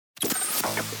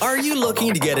Are you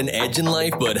looking to get an edge in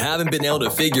life but haven't been able to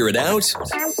figure it out?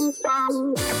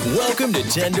 Welcome to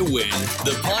 10 to Win,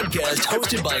 the podcast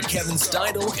hosted by Kevin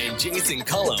Steidel and Jason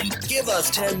Cullum. Give us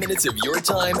 10 minutes of your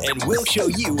time and we'll show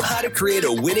you how to create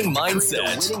a winning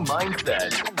mindset.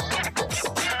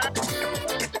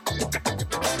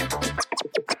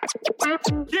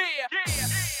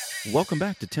 Welcome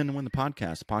back to 10 to Win, the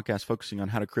podcast focusing on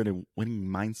how to create a winning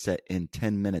mindset in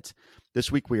 10 minutes. This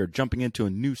week we are jumping into a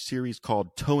new series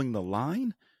called Towing the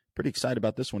Line. Pretty excited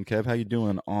about this one, Kev. How you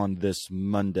doing on this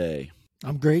Monday?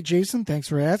 I'm great, Jason. Thanks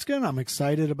for asking. I'm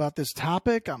excited about this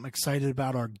topic. I'm excited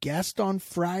about our guest on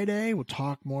Friday. We'll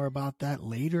talk more about that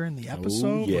later in the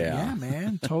episode. Oh, But yeah. yeah,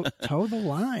 man. Toe the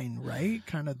line, right?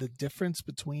 Kind of the difference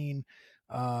between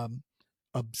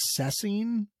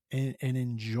obsessing and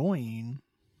enjoying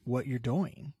what you're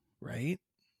doing, right?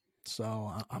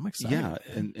 So I'm excited. Yeah,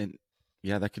 and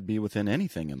yeah, that could be within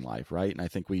anything in life, right? And I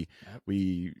think we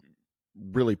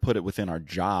really put it within our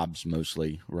jobs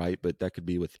mostly, right? But that could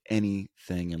be with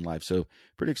anything in life. So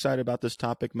pretty excited about this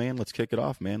topic, man. Let's kick it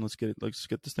off, man. Let's get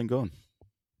this thing going.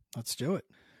 Let's do it.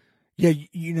 Yeah,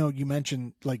 you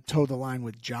mentioned like toe the line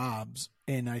with jobs,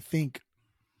 and I think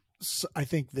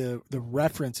the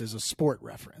reference is a sport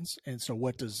reference. And so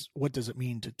what does it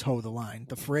mean to toe the line?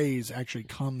 The phrase actually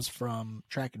comes from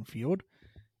track and field.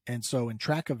 And so in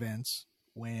track events,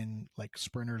 when like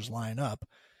sprinters line up,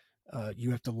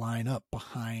 you have to line up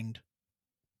behind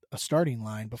a starting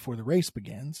line before the race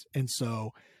begins. And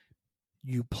so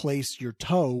you place your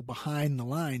toe behind the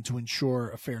line to ensure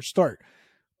a fair start.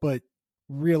 But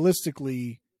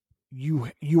realistically,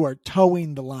 you are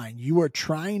towing the line. You are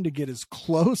trying to get as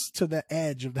close to the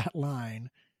edge of that line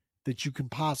that you can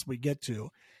possibly get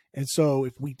to. And so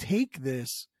if we take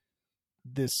this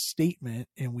statement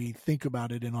and we think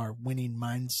about it in our winning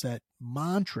mindset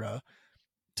mantra,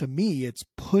 to me, it's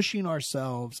pushing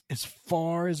ourselves as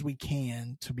far as we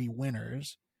can to be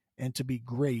winners and to be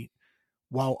great,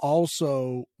 while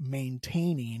also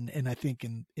maintaining, and I think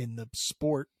in the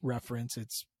sport reference,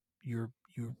 it's you're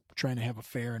trying to have a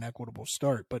fair and equitable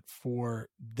start. But for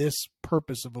this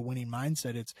purpose of a winning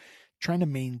mindset, it's trying to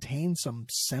maintain some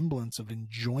semblance of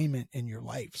enjoyment in your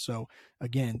life. So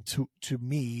again, to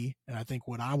me, and I think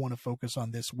what I want to focus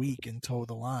on this week and toe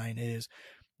the line is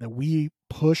that we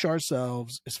push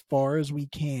ourselves as far as we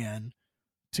can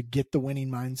to get the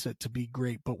winning mindset to be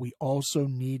great, but we also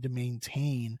need to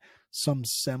maintain some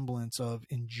semblance of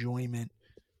enjoyment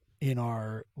in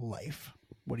our life.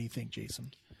 What do you think,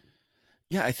 Jason?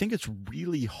 Yeah, I think it's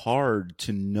really hard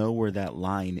to know where that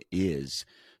line is,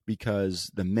 because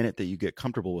the minute that you get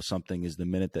comfortable with something is the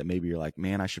minute that maybe you're like,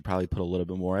 man, I should probably put a little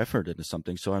bit more effort into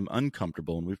something. So I'm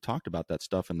uncomfortable. And we've talked about that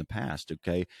stuff in the past.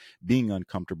 Okay. Being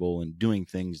uncomfortable and doing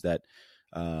things that,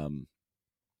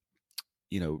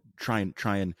 try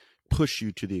and push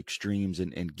you to the extremes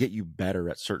and get you better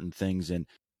at certain things. And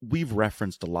we've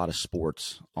referenced a lot of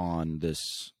sports on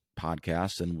this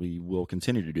podcast, and we will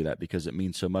continue to do that because it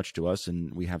means so much to us.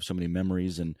 And we have so many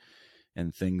memories and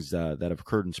things that have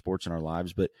occurred in sports in our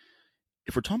lives. But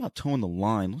if we're talking about towing the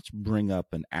line, let's bring up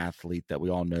an athlete that we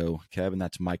all know, Kevin.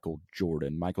 That's Michael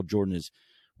Jordan. Michael Jordan is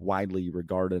widely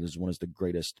regarded as one of the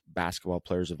greatest basketball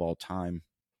players of all time.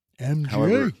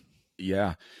 MJ.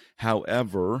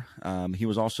 However, he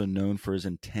was also known for his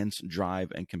intense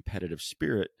drive and competitive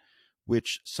spirit,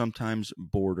 which sometimes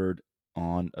bordered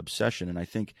on obsession. And I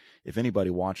think if anybody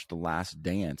watched The Last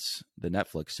Dance, the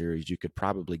Netflix series, you could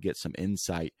probably get some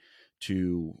insight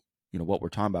to what we're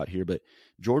talking about here. But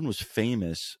Jordan was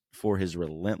famous for his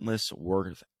relentless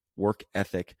work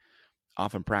ethic,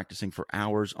 often practicing for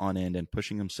hours on end and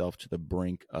pushing himself to the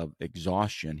brink of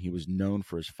exhaustion. He was known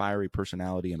for his fiery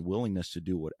personality and willingness to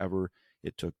do whatever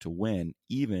it took to win,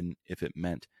 even if it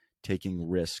meant taking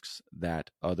risks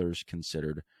that others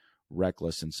considered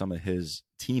reckless. And some of his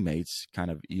teammates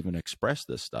kind of even expressed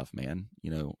this stuff, man,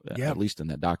 at least in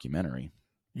that documentary.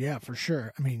 Yeah, for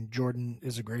sure. I mean, Jordan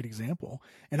is a great example.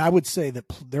 And I would say that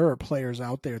there are players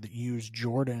out there that use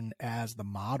Jordan as the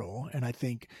model. And I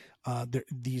think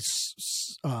these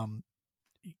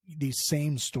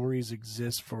same stories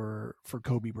exist for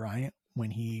Kobe Bryant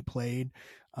when he played,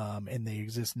 and they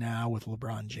exist now with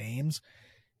LeBron James.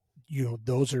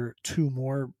 Those are two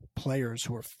more players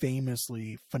who are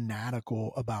famously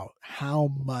fanatical about how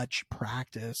much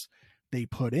practice they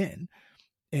put in.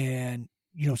 And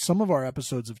some of our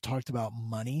episodes have talked about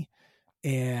money,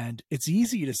 and it's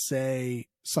easy to say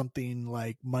something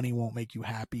like money won't make you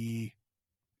happy,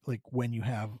 like when you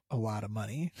have a lot of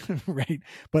money, right?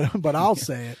 But I'll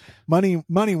say it,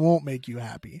 money won't make you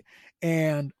happy.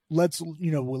 And let's,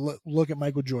 we'll look at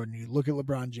Michael Jordan, you look at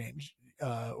LeBron James,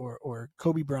 or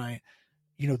Kobe Bryant.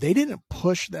 they didn't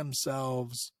push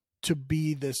themselves to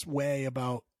be this way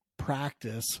about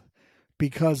practice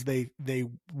because they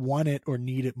want it or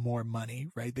needed more money,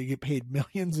 right? They get paid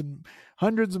millions and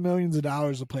hundreds of millions of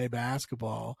dollars to play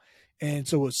basketball. And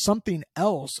so something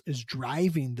else is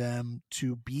driving them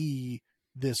to be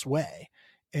this way.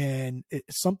 And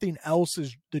something else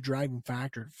is the driving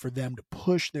factor for them to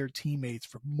push their teammates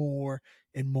for more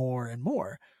and more and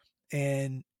more.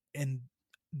 And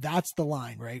that's the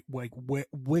line, right? Like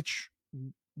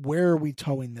where are we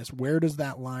towing this? Where does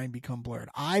that line become blurred?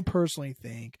 I personally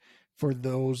think for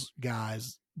those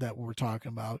guys that we're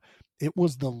talking about, it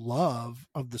was the love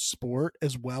of the sport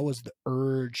as well as the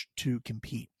urge to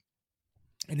compete.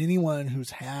 And anyone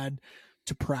who's had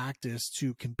to practice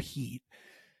to compete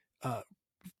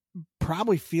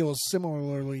probably feels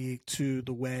similarly to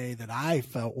the way that I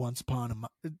felt once upon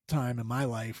a time in my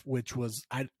life, which was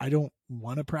I don't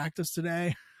want to practice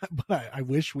today, but I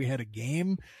wish we had a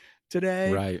game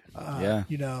today. Right. Yeah.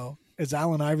 As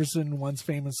Allen Iverson once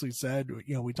famously said,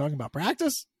 we talking about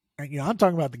practice, I'm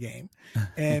talking about the game.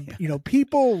 And,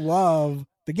 people love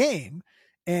the game.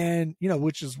 And,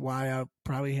 which is why I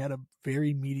probably had a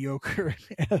very mediocre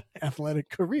athletic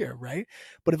career, right?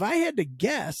 But if I had to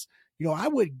guess, I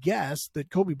would guess that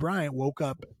Kobe Bryant woke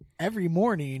up every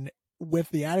morning with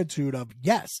the attitude of,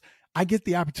 yes, I get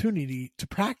the opportunity to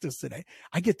practice today.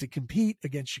 I get to compete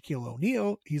against Shaquille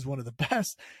O'Neal. He's one of the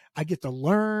best. I get to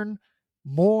learn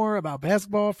more about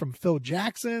basketball from Phil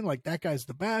Jackson. Like, that guy's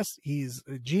the best. He's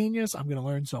a genius. I'm going to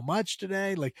learn so much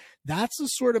today. Like, that's the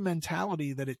sort of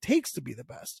mentality that it takes to be the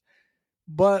best.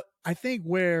 But I think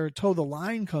where toe the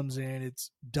line comes in,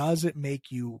 it's, does it make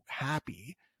you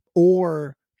happy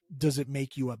or does it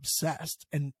make you obsessed?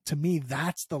 And to me,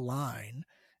 that's the line.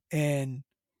 And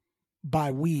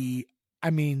by we, I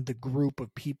mean the group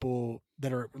of people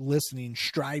that are listening,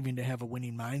 striving to have a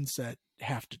winning mindset,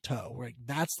 have to toe, right?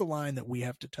 That's the line that we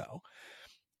have to toe.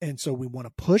 And so we want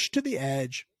to push to the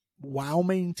edge while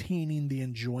maintaining the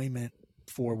enjoyment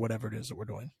for whatever it is that we're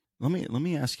doing. Let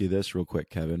me ask you this real quick,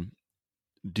 Kevin.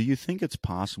 Do you think it's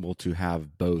possible to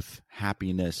have both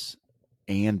happiness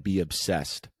and be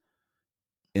obsessed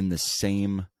in the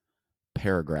same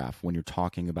paragraph when you're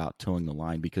talking about towing the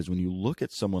line? Because when you look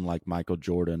at someone like Michael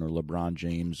Jordan or LeBron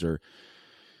James or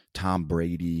Tom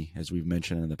Brady, as we've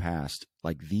mentioned in the past,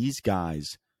 like, these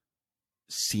guys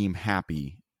seem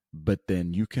happy, but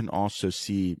then you can also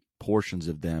see portions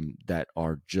of them that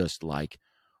are just like,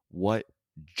 what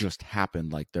just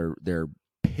happened? Like, they're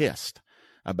pissed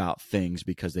about things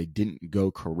because they didn't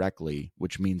go correctly,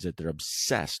 which means that they're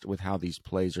obsessed with how these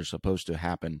plays are supposed to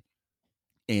happen.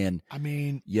 And I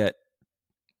mean, yet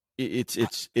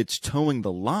it's towing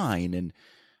the line. And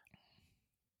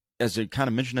as I kind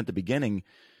of mentioned at the beginning,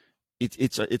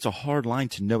 it's a hard line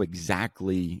to know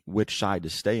exactly which side to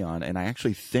stay on. And I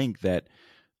actually think that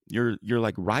you're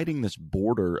like riding this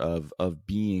border of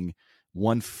being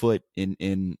 1 foot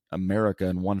in America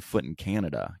and 1 foot in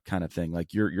Canada kind of thing.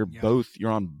 Like, you're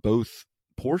on both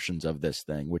portions of this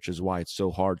thing, which is why it's so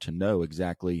hard to know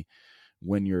exactly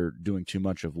when you're doing too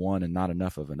much of one and not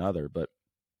enough of another. But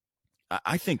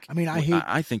I think you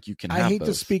can have I hate both,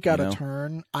 to speak out of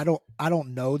turn. I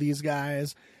don't know these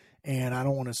guys, and I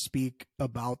don't want to speak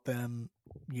about them,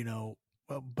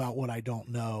 about what I don't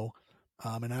know.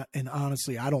 And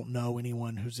honestly, I don't know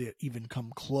anyone who's even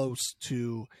come close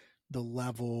to the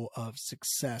level of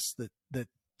success that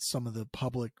some of the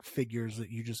public figures that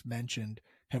you just mentioned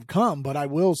have come. But I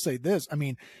will say this, I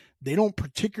mean, they don't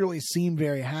particularly seem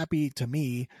very happy to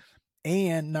me.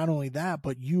 And not only that,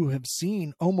 but you have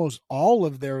seen almost all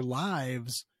of their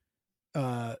lives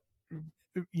in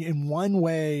one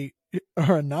way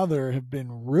or another have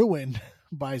been ruined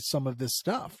by some of this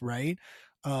stuff, right?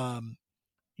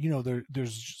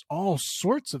 There's just all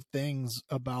sorts of things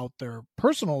about their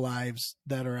personal lives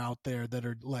that are out there that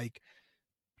are like,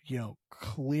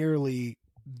 clearly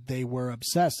they were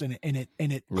obsessed and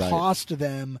it right. cost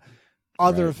them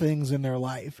other right. things in their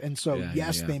life. And so,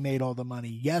 they made all the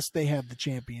money. Yes, they have the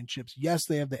championships. Yes,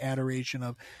 they have the adoration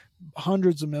of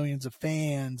hundreds of millions of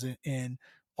fans and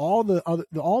all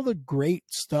the great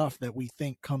stuff that we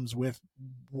think comes with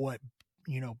what,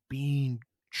 being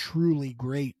truly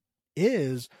great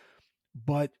is,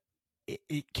 but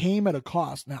it came at a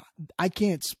cost. Now, I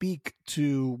can't speak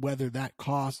to whether that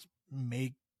cost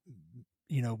made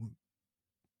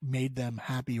them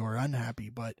happy or unhappy,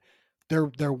 but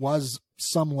there was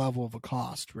some level of a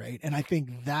cost, right? And I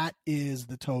think that is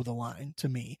the toe of the line to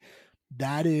me.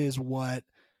 That is what,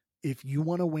 if you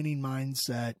want a winning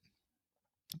mindset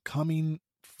coming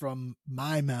from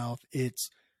my mouth, it's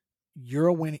you're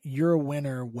a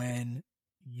winner when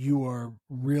you are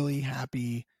really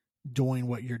happy doing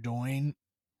what you're doing,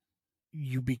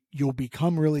 you'll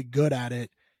become really good at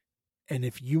it. And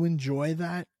if you enjoy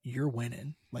that, you're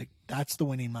winning. Like, that's the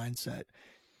winning mindset.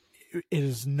 It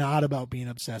is not about being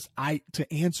obsessed.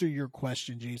 To answer your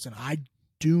question, Jason, I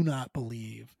do not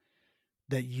believe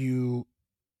that you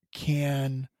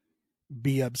can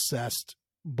be obsessed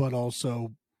but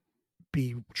also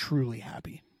be truly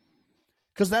happy,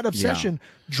 because that obsession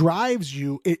drives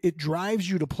you. It drives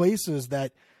you to places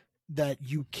that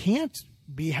you can't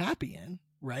be happy in,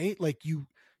 right? Like you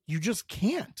just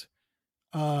can't.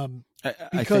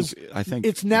 Because I think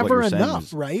it's never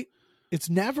enough, right? It's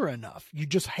never enough. You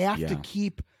just have to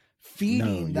keep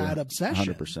feeding that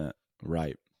obsession. 100%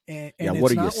 right. And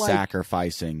what are you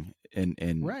sacrificing?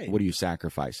 And right. What are you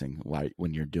sacrificing like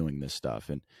when you're doing this stuff?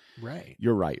 And right,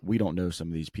 you're right. We don't know some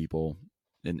of these people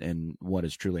and what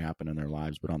has truly happened in their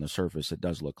lives, but on the surface, it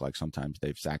does look like sometimes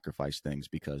they've sacrificed things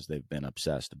because they've been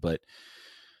obsessed. But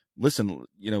listen,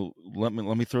 let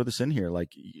me throw this in here.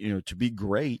 Like, to be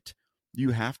great,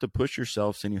 you have to push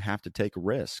yourselves and you have to take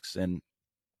risks, and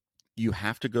you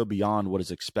have to go beyond what is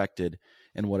expected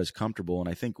and what is comfortable. And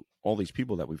I think all these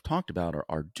people that we've talked about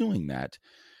are doing that.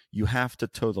 You have to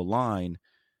toe the line,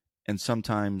 and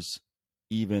sometimes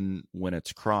even when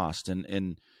it's crossed.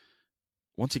 And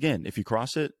once again, if you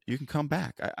cross it, you can come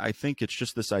back. I think it's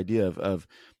just this idea of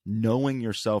knowing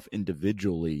yourself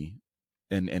individually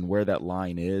and where that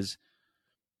line is.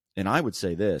 And I would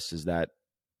say this is that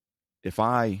if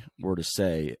I were to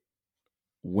say,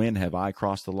 when have I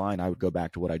crossed the line? I would go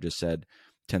back to what I just said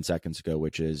 10 seconds ago,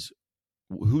 which is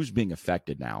who's being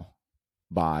affected now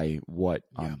by what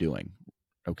I'm doing.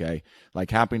 Okay. Like,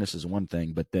 happiness is one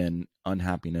thing, but then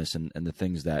unhappiness and the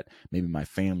things that maybe my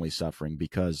family's suffering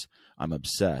because I'm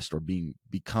obsessed or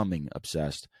becoming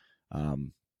obsessed.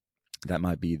 That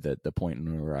might be the point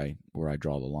where I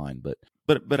draw the line. But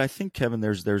I think, Kevin,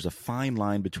 there's a fine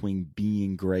line between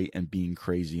being great and being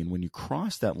crazy. And when you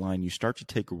cross that line, you start to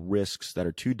take risks that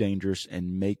are too dangerous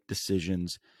and make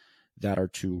decisions that are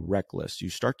too reckless. You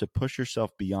start to push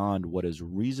yourself beyond what is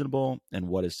reasonable and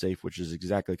what is safe, which is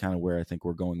exactly kind of where I think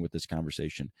we're going with this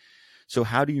conversation. So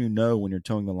how do you know when you're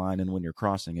towing the line and when you're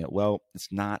crossing it? Well, it's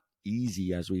not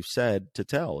easy, as we've said, to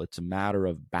tell. It's a matter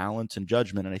of balance and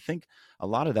judgment. And I think a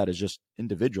lot of that is just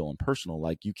individual and personal.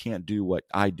 Like, you can't do what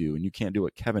I do and you can't do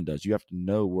what Kevin does. You have to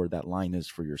know where that line is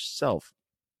for yourself.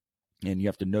 And you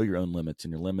have to know your own limits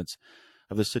and your limits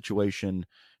of the situation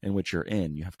in which you're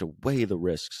in. You have to weigh the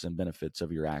risks and benefits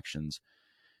of your actions.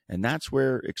 And that's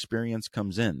where experience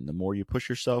comes in. The more you push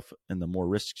yourself and the more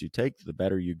risks you take, the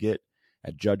better you get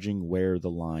at judging where the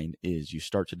line is. You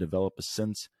start to develop a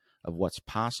sense of what's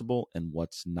possible and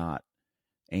what's not.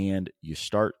 And you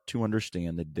start to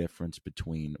understand the difference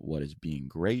between what is being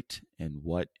great and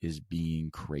what is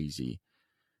being crazy.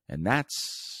 And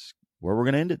that's where we're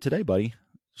going to end it today, buddy.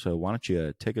 So why don't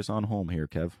you take us on home here,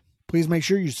 Kev? Please make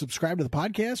sure you subscribe to the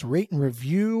podcast, rate and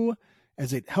review,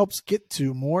 as it helps get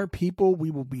to more people.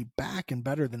 We will be back and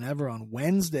better than ever on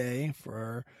Wednesday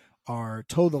for our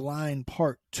Toe the Line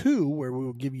Part 2, where we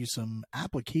will give you some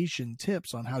application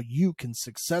tips on how you can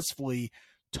successfully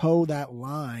toe that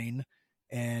line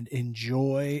and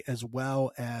enjoy as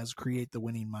well as create the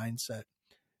winning mindset.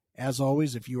 As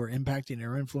always, if you are impacting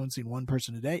or influencing one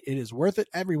person today, it is worth it.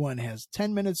 Everyone has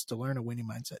 10 minutes to learn a winning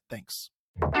mindset. Thanks.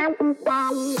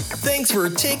 Thanks for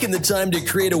taking the time to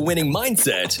create a winning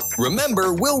mindset.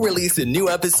 Remember, we'll release a new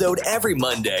episode every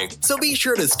Monday, so be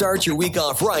sure to start your week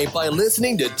off right by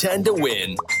listening to 10 to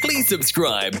Win. Please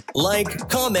subscribe, like,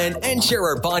 comment, and share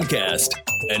our podcast.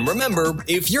 And remember,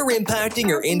 if you're impacting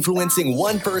or influencing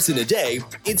one person a day,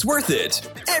 it's worth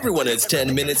it. Everyone has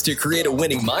 10 minutes to create a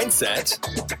winning mindset.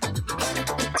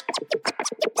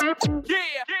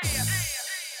 Yeah.